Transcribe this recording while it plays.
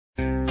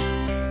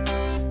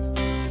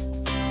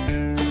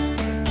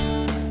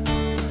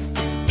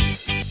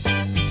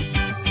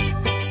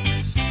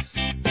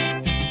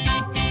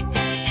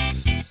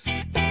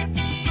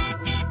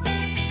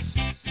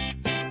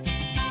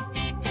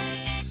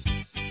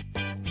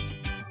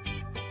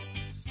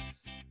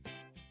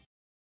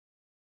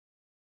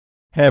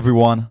Hey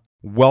everyone,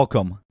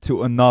 welcome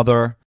to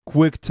another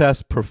quick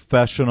test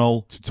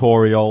professional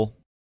tutorial.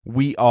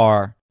 We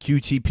are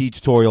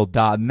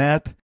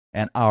QTPtutorial.net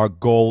and our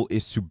goal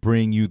is to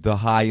bring you the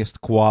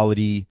highest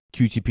quality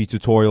QTP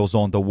tutorials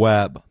on the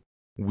web.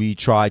 We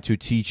try to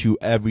teach you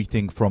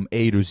everything from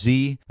A to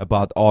Z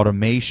about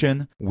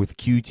automation with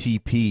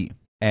QTP,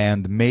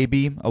 and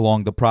maybe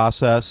along the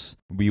process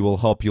we will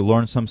help you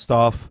learn some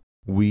stuff.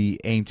 We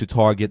aim to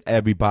target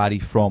everybody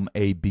from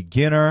a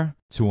beginner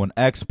to an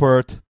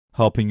expert,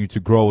 helping you to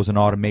grow as an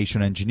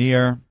automation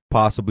engineer,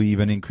 possibly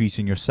even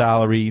increasing your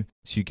salary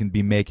so you can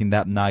be making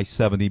that nice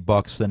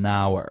 $70 an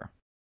hour.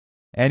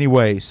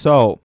 Anyway,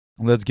 so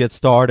let's get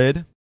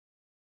started.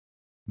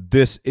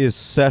 This is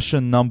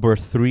session number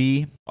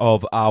 3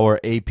 of our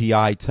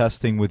API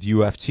testing with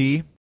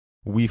UFT.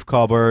 We've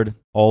covered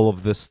all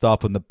of this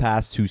stuff in the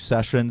past 2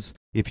 sessions.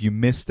 If you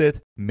missed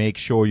it, make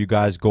sure you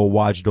guys go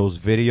watch those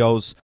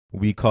videos.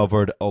 We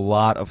covered a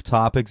lot of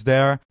topics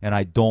there, and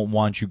I don't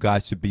want you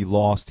guys to be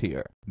lost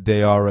here.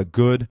 They are a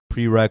good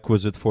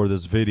prerequisite for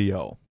this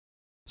video.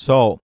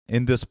 So,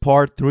 in this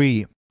part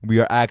 3, we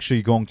are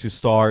actually going to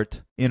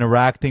start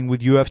interacting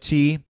with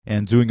UFT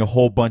and doing a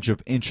whole bunch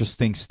of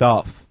interesting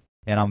stuff.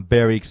 And I'm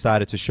very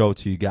excited to show it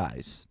to you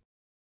guys.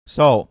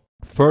 So,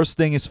 first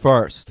thing is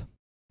first.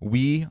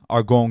 We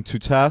are going to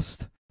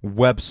test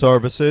web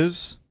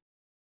services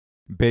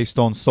based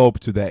on SOAP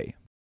today.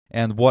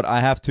 And what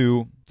I have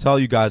to tell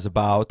you guys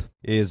about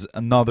is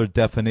another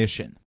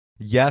definition.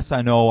 Yes,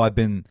 I know I've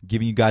been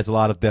giving you guys a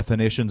lot of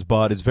definitions,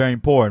 but it's very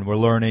important. We're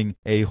learning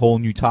a whole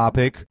new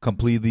topic,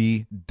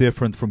 completely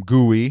different from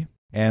GUI.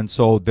 And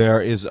so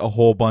there is a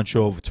whole bunch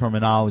of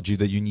terminology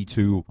that you need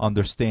to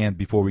understand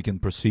before we can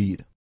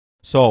proceed.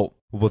 So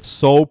with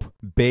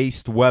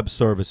SOAP-based web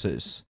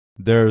services,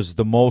 there's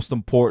the most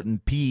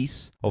important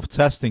piece of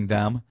testing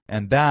them,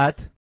 and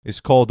that is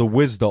called a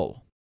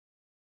WSDL.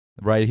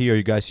 Right here,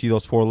 you guys see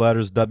those 4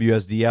 letters,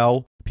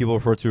 WSDL. People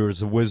refer to it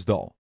as a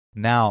WSDL.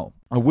 Now,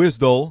 a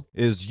WSDL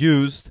is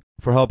used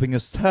for helping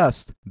us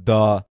test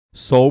the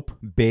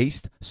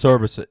SOAP-based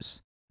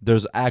services.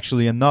 There's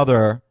actually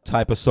another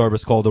type of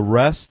service called a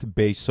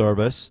REST-based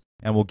service,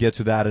 and we'll get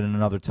to that in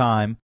another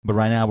time. But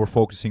right now, we're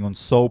focusing on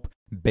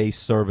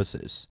SOAP-based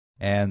services.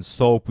 And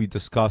SOAP, we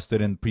discussed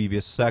it in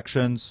previous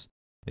sections.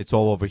 It's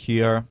all over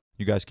here.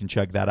 You guys can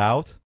check that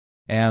out.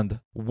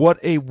 And what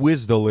a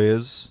WSDL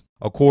is,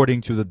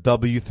 according to the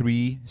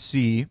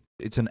W3C,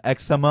 it's an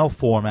XML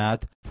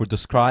format for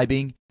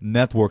describing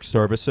network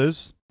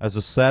services as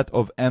a set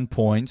of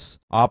endpoints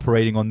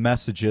operating on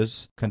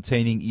messages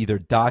containing either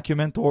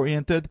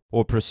document-oriented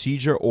or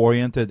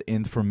procedure-oriented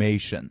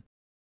information.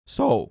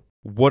 So,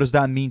 what does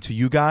that mean to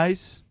you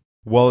guys?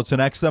 Well, it's an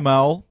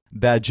XML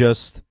that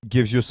just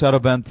gives you a set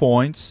of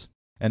endpoints,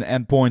 and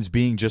endpoints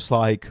being just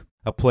like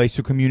a place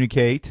to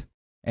communicate.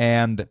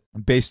 And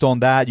based on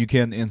that, you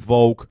can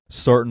invoke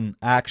certain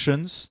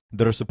actions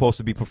that are supposed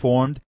to be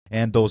performed,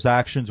 and those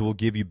actions will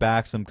give you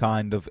back some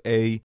kind of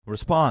a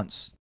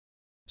response.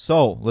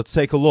 So let's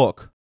take a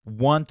look.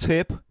 One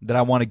tip that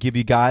I want to give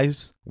you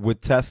guys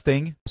with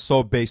testing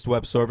SOAP-based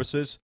web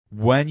services: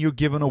 when you're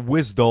given a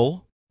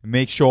WSDL,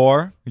 make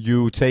sure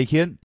you take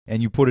it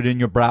and you put it in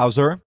your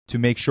browser to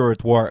make sure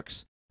it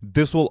works.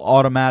 This will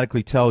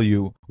automatically tell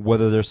you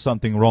whether there's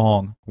something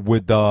wrong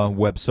with the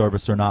web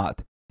service or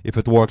not. If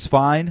it works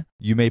fine,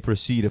 you may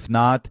proceed. If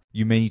not,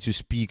 you may need to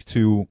speak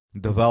to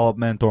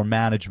development or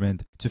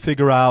management to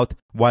figure out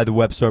why the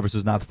web service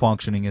is not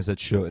functioning as it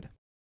should.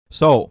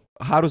 So,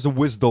 how does a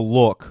WSDL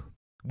look?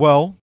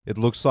 Well, it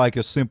looks like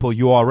a simple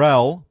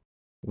URL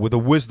with a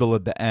WSDL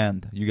at the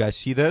end. You guys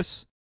see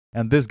this?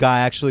 And this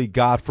guy actually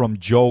got from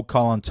Joe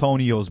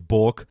Colantonio's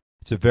book.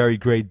 It's a very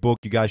great book.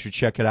 You guys should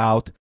check it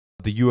out.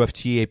 The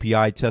UFT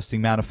API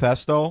Testing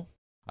Manifesto.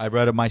 I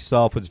read it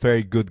myself. It's a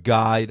very good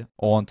guide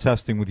on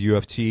testing with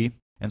UFT.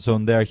 And so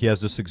in there, he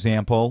has this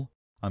example.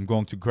 I'm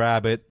going to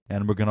grab it,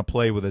 and we're going to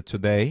play with it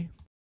today.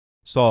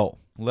 So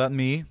let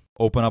me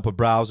open up a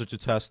browser to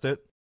test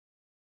it.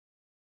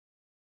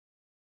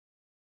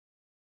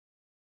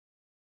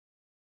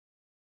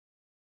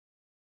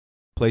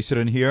 Place it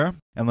in here,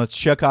 and let's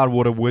check out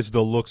what a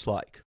WSDL looks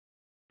like.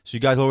 So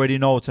you guys already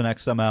know it's an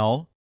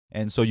XML,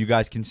 and so you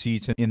guys can see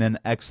it's in an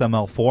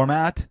XML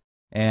format.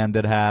 And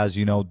it has,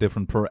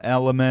 different per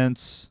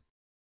elements.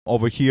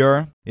 Over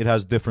here, it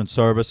has different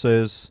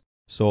services.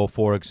 So,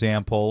 for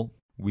example,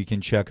 we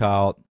can check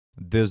out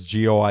this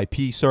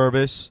GeoIP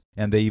service,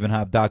 and they even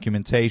have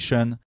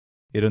documentation.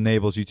 It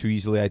enables you to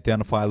easily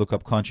identify, look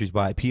up countries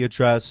by IP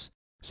address.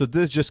 So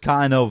this just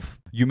kind of,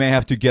 you may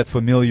have to get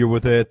familiar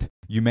with it.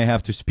 You may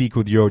have to speak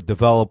with your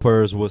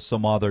developers, with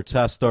some other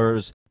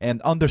testers,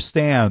 and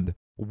understand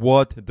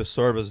what the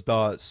service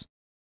does.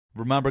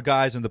 Remember,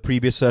 guys, in the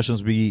previous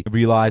sessions, we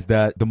realized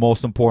that the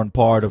most important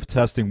part of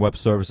testing web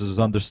services is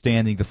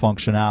understanding the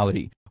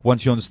functionality.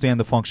 Once you understand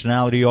the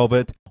functionality of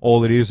it,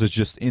 all it is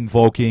just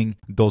invoking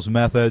those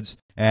methods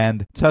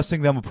and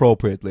testing them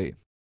appropriately.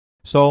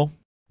 So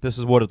this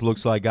is what it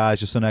looks like, guys,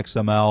 just an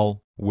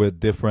XML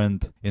with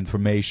different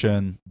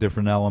information,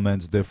 different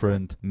elements,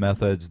 different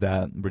methods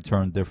that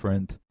return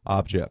different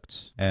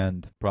objects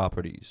and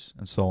properties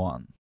and so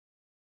on.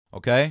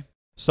 Okay?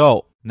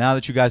 So, now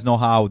that you guys know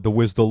how the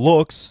WSDL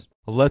looks,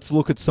 let's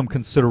look at some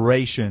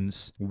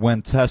considerations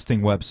when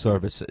testing web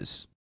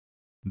services.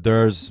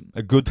 There's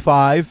a good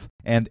 5,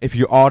 and if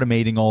you're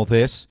automating all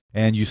this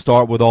and you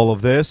start with all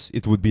of this,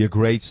 it would be a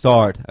great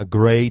start, a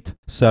great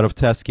set of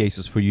test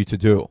cases for you to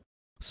do.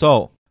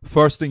 So,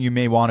 first thing you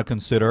may want to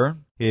consider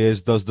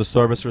is, does the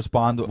service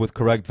respond with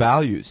correct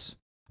values?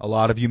 A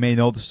lot of you may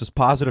know this is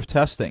positive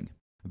testing.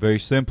 Very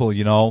simple,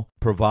 you know,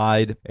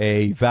 provide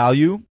a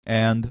value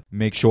and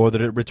make sure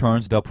that it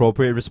returns the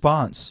appropriate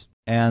response.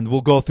 And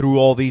we'll go through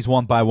all these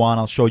one by one.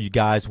 I'll show you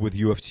guys with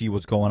UFT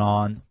what's going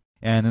on.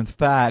 And in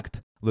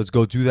fact, let's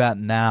go do that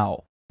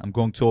now. I'm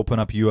going to open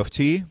up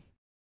UFT.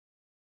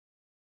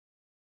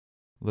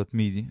 Let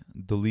me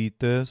delete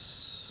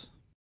this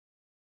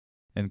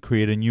and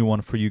create a new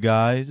one for you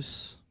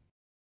guys.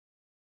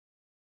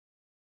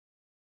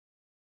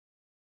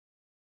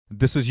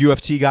 This is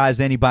UFT,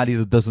 guys. Anybody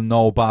that doesn't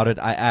know about it,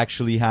 I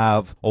actually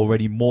have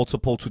already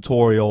multiple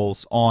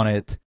tutorials on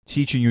it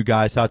teaching you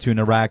guys how to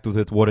interact with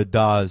it, what it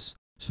does.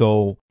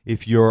 So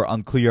if you're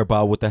unclear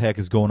about what the heck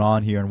is going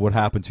on here and what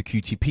happened to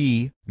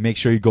QTP, make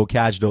sure you go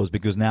catch those,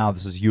 because now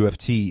this is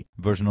UFT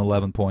version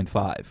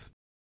 11.5.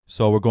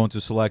 So we're going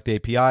to select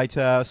API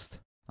test.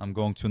 I'm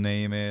going to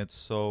name it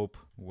SOAP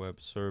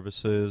Web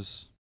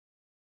Services.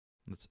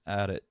 Let's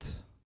add it.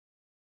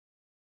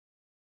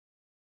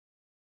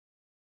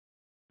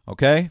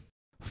 Okay,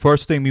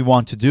 first thing we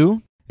want to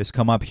do is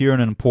come up here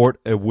and import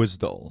a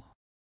WSDL.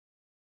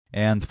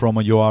 And from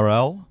a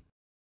URL.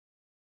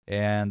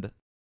 And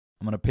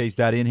I'm going to paste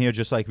that in here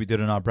just like we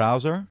did in our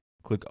browser.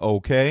 Click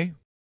OK.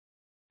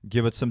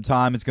 Give it some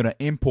time. It's going to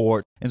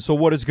import. And so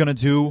what it's going to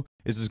do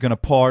is it's going to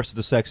parse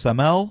this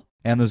XML.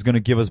 And it's going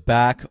to give us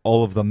back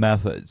all of the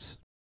methods.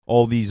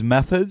 All these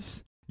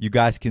methods you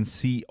guys can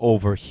see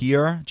over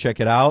here. Check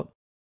it out.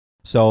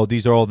 So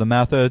these are all the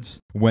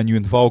methods. When you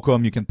invoke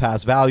them, you can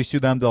pass values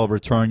to them. They'll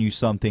return you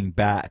something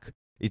back.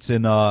 It's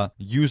in a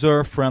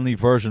user-friendly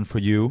version for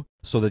you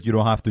so that you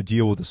don't have to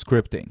deal with the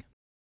scripting.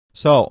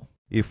 So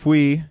if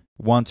we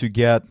want to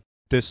get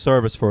this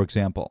service, for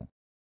example,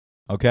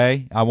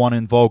 okay, I want to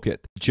invoke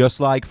it.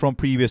 Just like from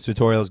previous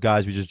tutorials,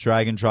 guys, we just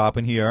drag and drop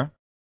in here.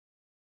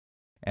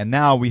 And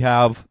now we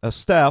have a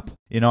step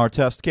in our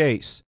test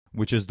case,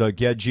 which is the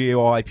get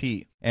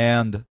GeoIP.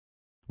 And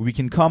we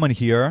can come in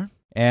here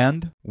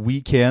and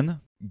we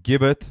can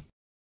give it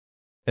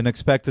an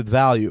expected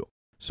value.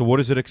 So what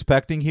is it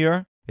expecting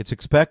here? It's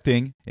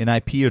expecting an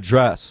IP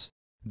address.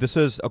 This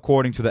is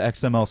according to the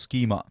XML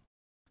schema.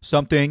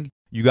 Something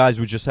you guys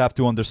would just have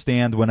to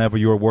understand whenever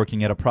you're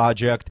working at a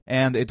project.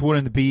 And it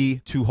wouldn't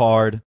be too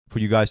hard for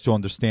you guys to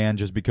understand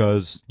just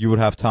because you would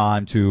have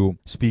time to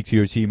speak to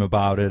your team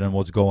about it and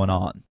what's going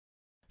on.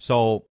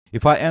 So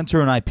if I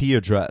enter an IP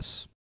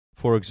address,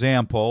 for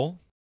example,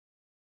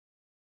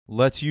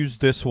 let's use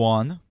this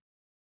one.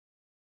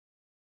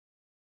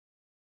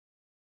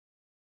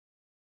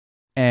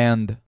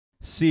 And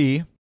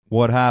see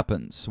what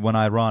happens when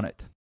I run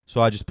it.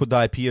 So I just put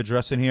the IP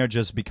address in here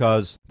just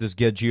because this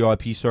get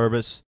GeoIP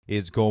service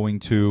is going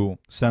to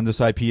send this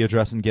IP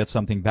address and get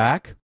something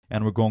back.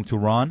 And we're going to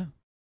run.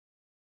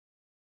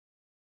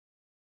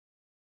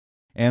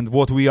 And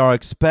what we are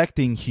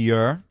expecting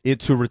here is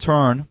to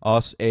return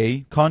us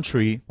a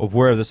country of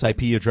where this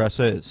IP address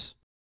is.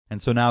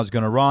 And so now it's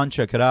going to run.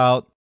 Check it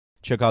out.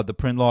 Check out the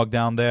print log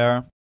down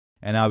there.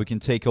 And now we can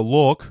take a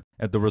look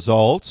at the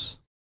results.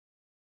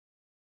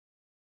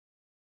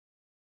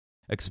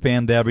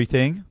 Expand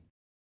everything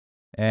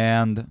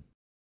and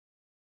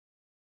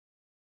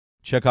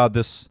check out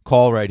this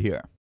call right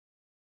here.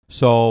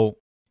 So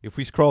if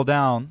we scroll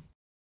down,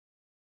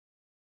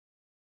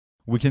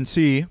 we can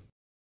see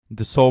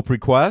the SOAP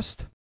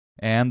request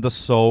and the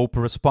SOAP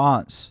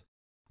response.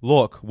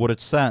 Look what it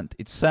sent.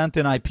 It sent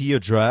an IP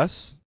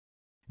address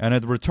and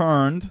it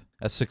returned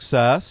a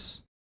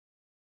success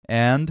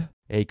and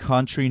a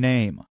country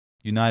name,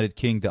 United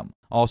Kingdom.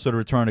 Also it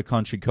returned a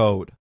country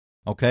code.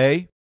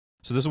 Okay?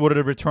 So this is what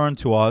it returned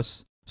to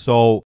us.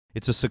 So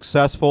it's a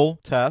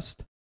successful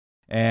test.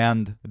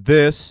 And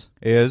this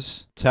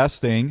is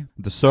testing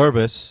the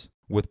service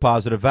with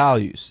positive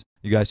values.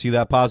 You guys see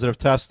that? Positive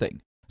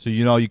testing. So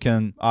you know you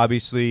can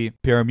obviously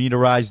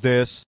parameterize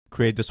this,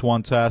 create this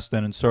one test,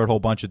 and insert a whole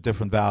bunch of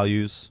different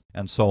values,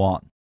 and so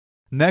on.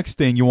 Next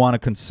thing you want to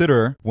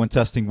consider when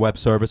testing web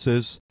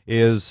services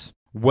is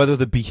whether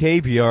the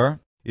behavior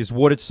is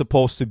what it's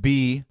supposed to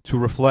be to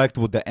reflect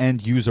what the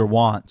end user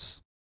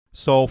wants.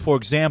 So, for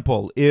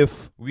example,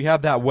 if we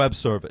have that web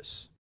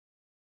service,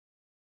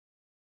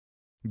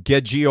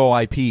 get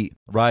GeoIP,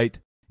 right?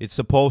 It's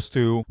supposed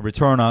to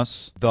return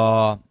us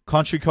the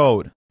country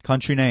code,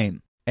 country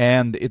name,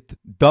 and it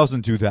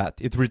doesn't do that.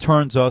 It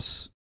returns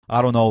us,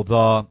 I don't know,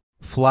 the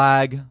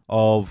flag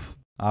of,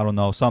 I don't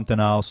know, something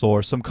else,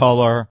 or some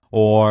color,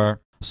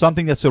 or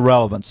something that's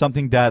irrelevant,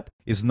 something that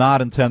is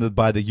not intended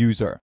by the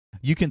user.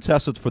 You can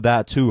test it for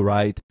that too,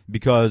 right?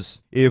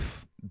 Because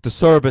if the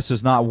service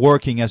is not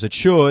working as it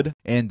should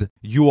and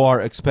you are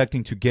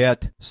expecting to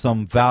get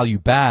some value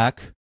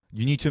back,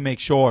 you need to make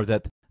sure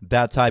that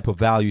that type of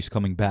value is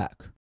coming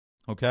back.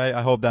 Okay,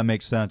 I hope that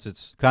makes sense.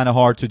 It's kind of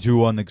hard to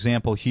do an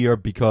example here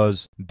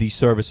because these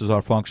services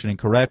are functioning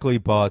correctly,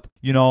 but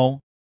you know,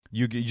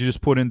 you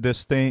just put in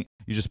this thing,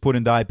 you just put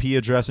in the IP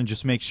address and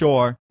just make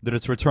sure that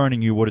it's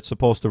returning you what it's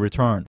supposed to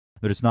return,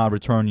 that it's not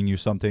returning you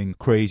something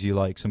crazy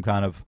like some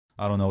kind of,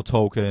 I don't know,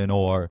 token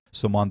or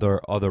some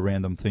other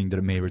random thing that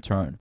it may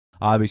return.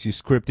 Obviously,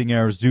 scripting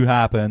errors do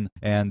happen,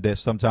 and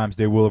sometimes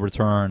they will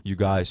return you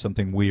guys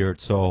something weird,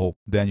 so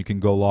then you can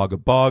go log a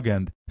bug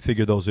and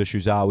figure those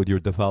issues out with your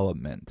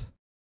development.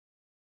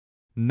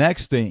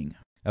 Next thing,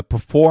 a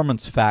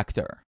performance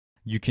factor.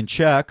 You can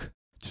check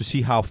to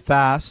see how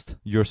fast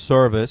your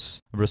service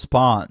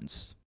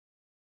responds.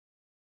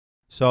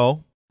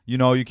 So, you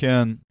know, you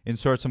can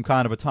insert some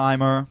kind of a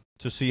timer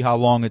to see how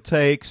long it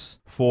takes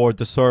for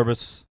the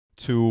service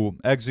to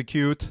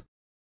execute.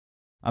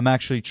 I'm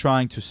actually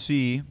trying to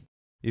see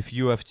if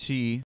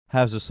UFT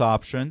has this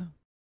option.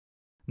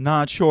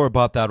 Not sure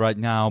about that right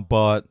now,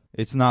 but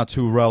it's not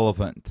too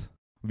relevant.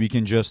 We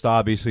can just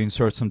obviously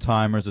insert some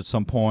timers at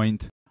some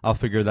point. I'll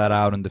figure that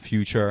out in the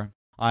future.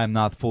 I am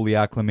not fully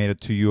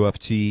acclimated to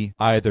UFT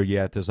either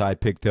yet, as I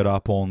picked it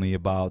up only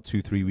about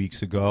 2-3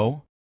 weeks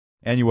ago.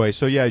 Anyway,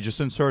 so yeah, just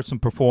insert some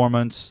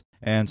performance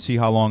and see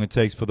how long it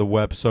takes for the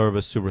web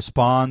service to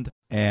respond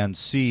and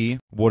see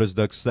what is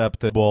the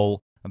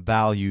acceptable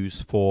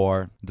values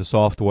for the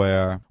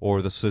software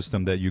or the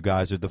system that you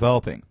guys are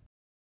developing.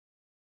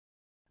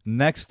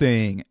 Next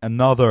thing,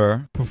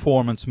 another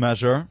performance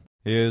measure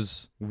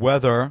is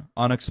whether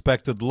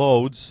unexpected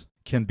loads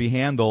can be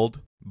handled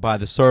by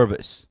the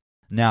service.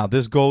 Now,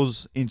 this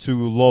goes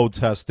into load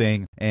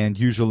testing and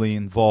usually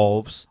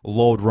involves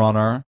Load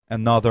Runner,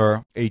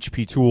 another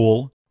HP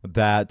tool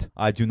that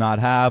I do not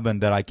have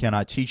and that I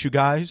cannot teach you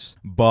guys.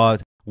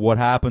 But what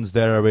happens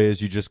there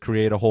is you just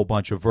create a whole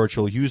bunch of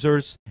virtual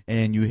users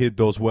and you hit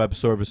those web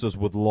services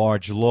with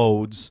large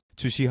loads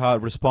to see how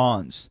it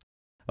responds.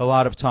 A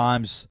lot of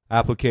times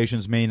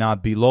applications may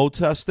not be load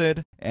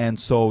tested, and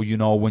so, you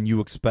know, when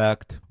you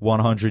expect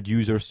 100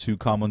 users to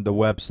come on the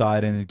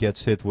website and it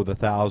gets hit with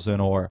 1,000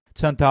 or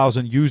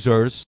 10,000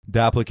 users, the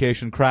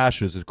application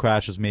crashes. It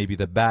crashes maybe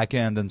the back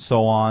end and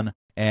so on.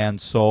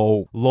 And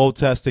so load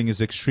testing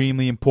is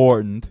extremely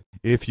important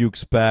if you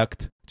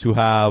expect to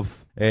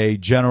have a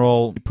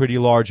general pretty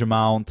large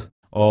amount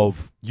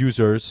of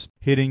users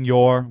hitting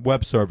your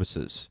web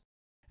services.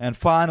 And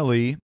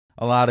finally,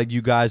 a lot of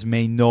you guys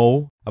may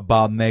know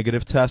about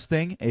negative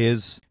testing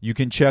is you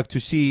can check to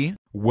see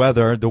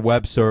whether the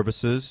web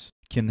services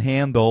can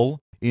handle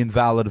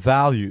invalid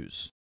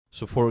values.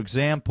 So for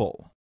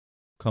example,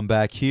 come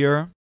back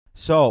here.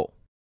 So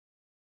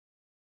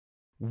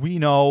we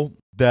know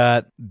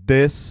that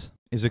this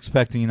is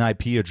expecting an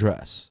IP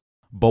address.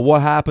 But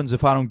what happens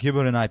if I don't give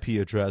it an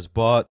IP address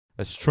but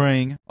a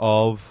string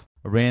of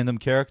random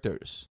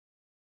characters?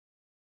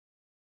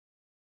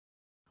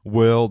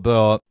 Will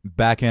the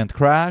backend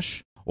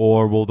crash,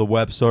 or will the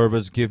web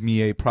service give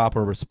me a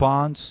proper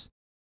response?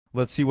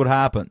 Let's see what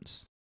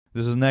happens.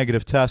 This is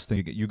negative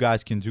testing. You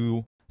guys can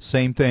do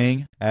same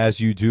thing as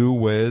you do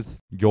with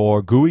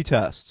your GUI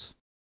tests.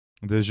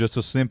 There's just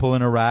a simple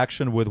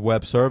interaction with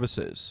web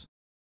services.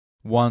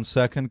 1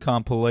 second,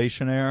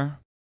 compilation error.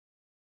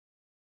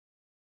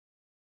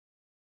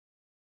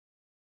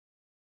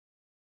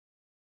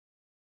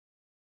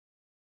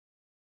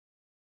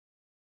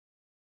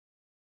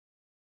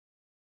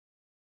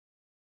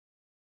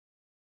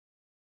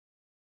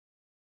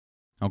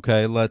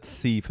 Okay, let's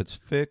see if it's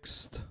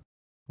fixed.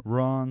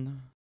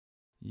 Run.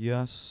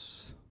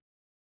 Yes.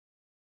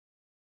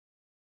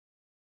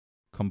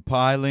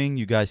 Compiling.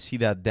 You guys see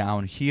that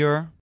down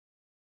here.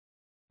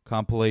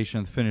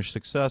 Compilation finished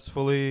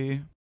successfully.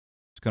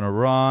 It's going to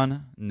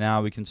run.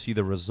 Now we can see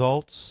the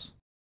results.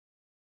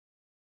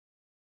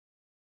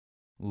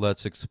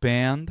 Let's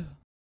expand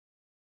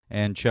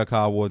and check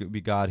out what we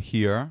got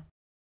here.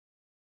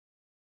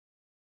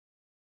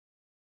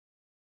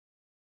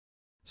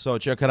 So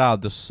check it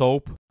out, the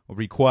SOAP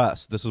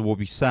request. This is what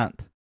we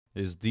sent,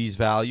 is these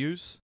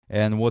values.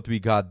 And what we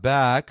got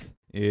back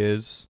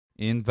is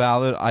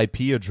invalid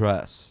IP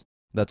address.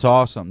 That's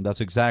awesome.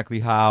 That's exactly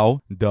how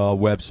the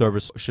web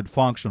service should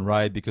function,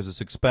 right? Because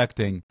it's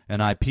expecting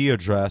an IP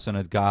address and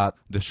it got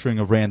the string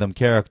of random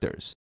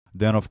characters.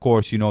 Then, of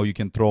course, you know, you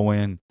can throw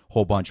in a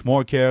whole bunch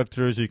more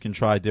characters. You can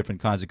try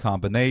different kinds of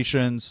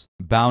combinations,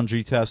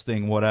 boundary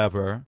testing,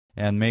 whatever,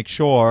 and make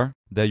sure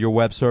that your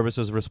web service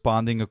is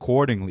responding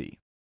accordingly.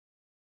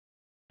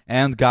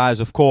 And guys,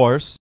 of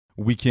course,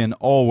 we can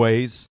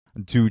always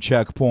do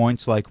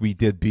checkpoints like we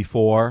did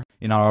before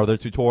in our other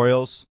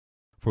tutorials.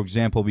 For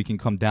example, we can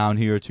come down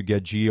here to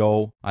get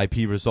geo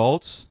IP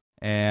results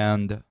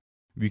and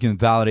we can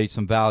validate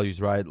some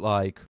values, right?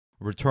 Like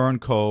return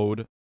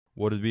code.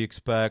 What did we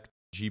expect?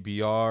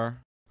 GBR,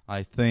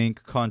 I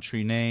think,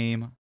 country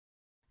name,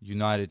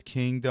 United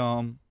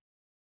Kingdom.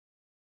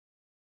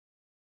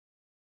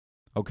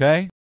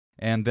 Okay,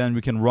 and then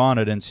we can run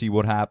it and see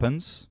what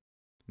happens.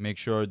 Make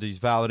sure these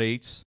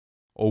validates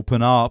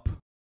open up.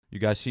 You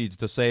guys see it's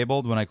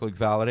disabled. When I click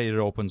validate, it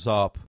opens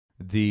up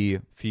the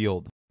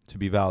field to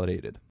be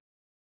validated.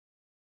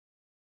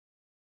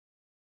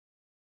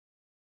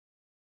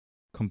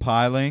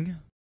 Compiling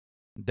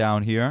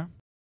down here.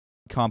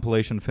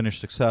 Compilation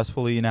finished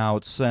successfully. Now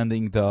it's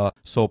sending the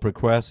SOAP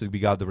request. We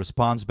got the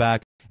response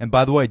back. And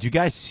by the way, do you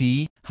guys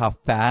see how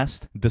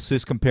fast this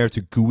is compared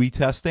to GUI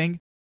testing?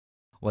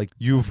 Like,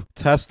 you've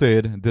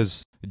tested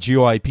this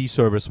GeoIP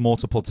service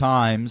multiple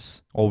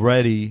times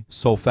already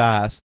so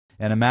fast.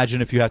 And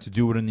imagine if you had to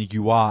do it in the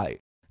UI.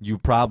 You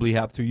probably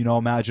have to,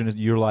 imagine if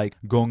you're like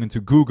going into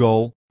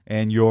Google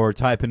and you're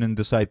typing in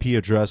this IP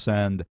address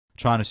and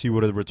trying to see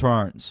what it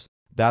returns.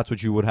 That's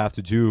what you would have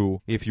to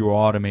do if you were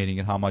automating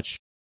it, how much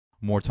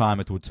more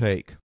time it would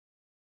take.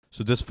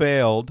 So this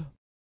failed,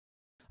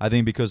 I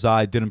think, because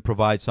I didn't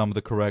provide some of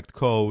the correct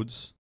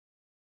codes.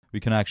 We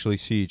can actually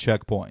see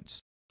checkpoints.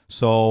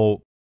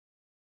 So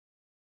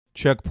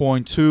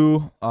checkpoint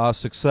 2,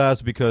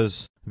 success,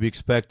 because we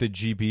expected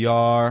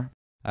GBR,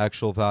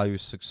 actual value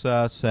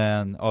success,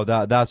 and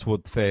that's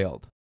what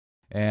failed.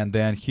 And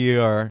then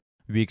here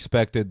we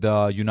expected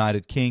the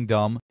United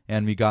Kingdom,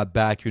 and we got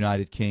back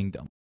United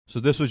Kingdom. So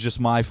this was just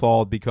my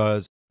fault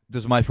because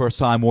this is my first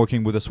time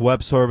working with this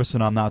web service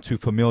and I'm not too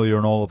familiar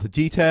in all of the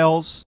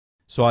details.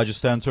 So I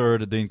just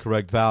entered the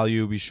incorrect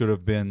value. We should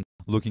have been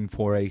looking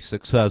for a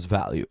success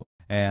value.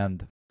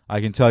 And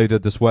I can tell you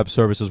that this web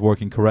service is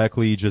working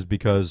correctly just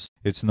because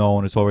it's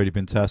known, it's already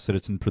been tested,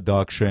 it's in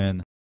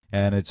production,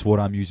 and it's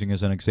what I'm using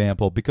as an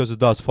example because it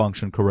does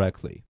function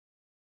correctly.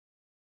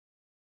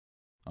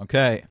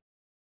 Okay.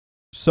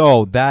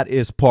 So that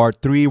is part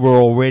 3.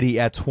 We're already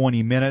at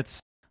 20 minutes.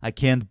 I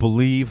can't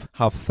believe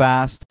how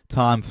fast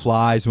time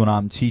flies when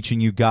I'm teaching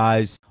you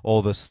guys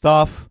all this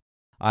stuff.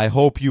 I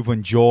hope you've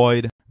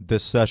enjoyed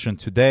this session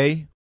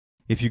today.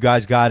 If you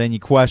guys got any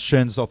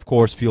questions, of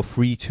course, feel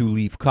free to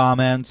leave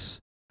comments.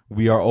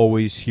 We are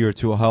always here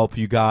to help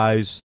you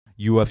guys.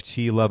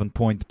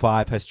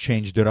 UFT11.5 has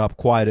changed it up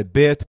quite a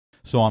bit,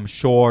 so I'm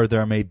sure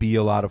there may be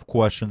a lot of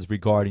questions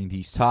regarding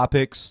these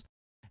topics.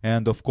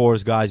 And of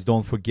course, guys,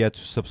 don't forget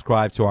to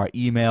subscribe to our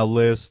email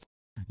list.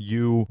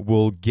 You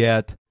will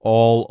get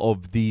all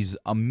of these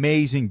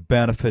amazing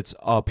benefits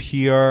up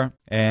here,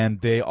 and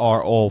they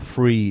are all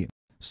free,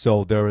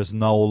 so there is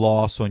no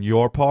loss on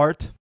your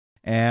part.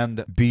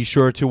 And be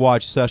sure to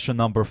watch session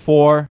number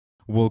 4.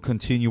 We'll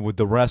continue with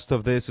the rest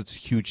of this. It's a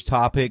huge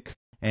topic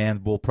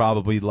and will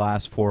probably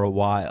last for a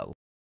while.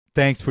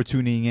 Thanks for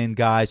tuning in,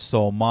 guys,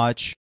 so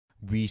much.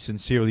 We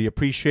sincerely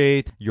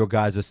appreciate your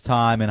guys'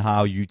 time and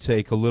how you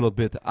take a little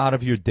bit out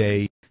of your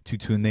day to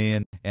tune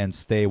in and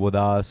stay with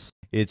us.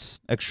 It's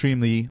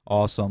extremely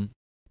awesome.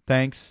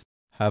 Thanks.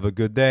 Have a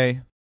good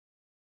day.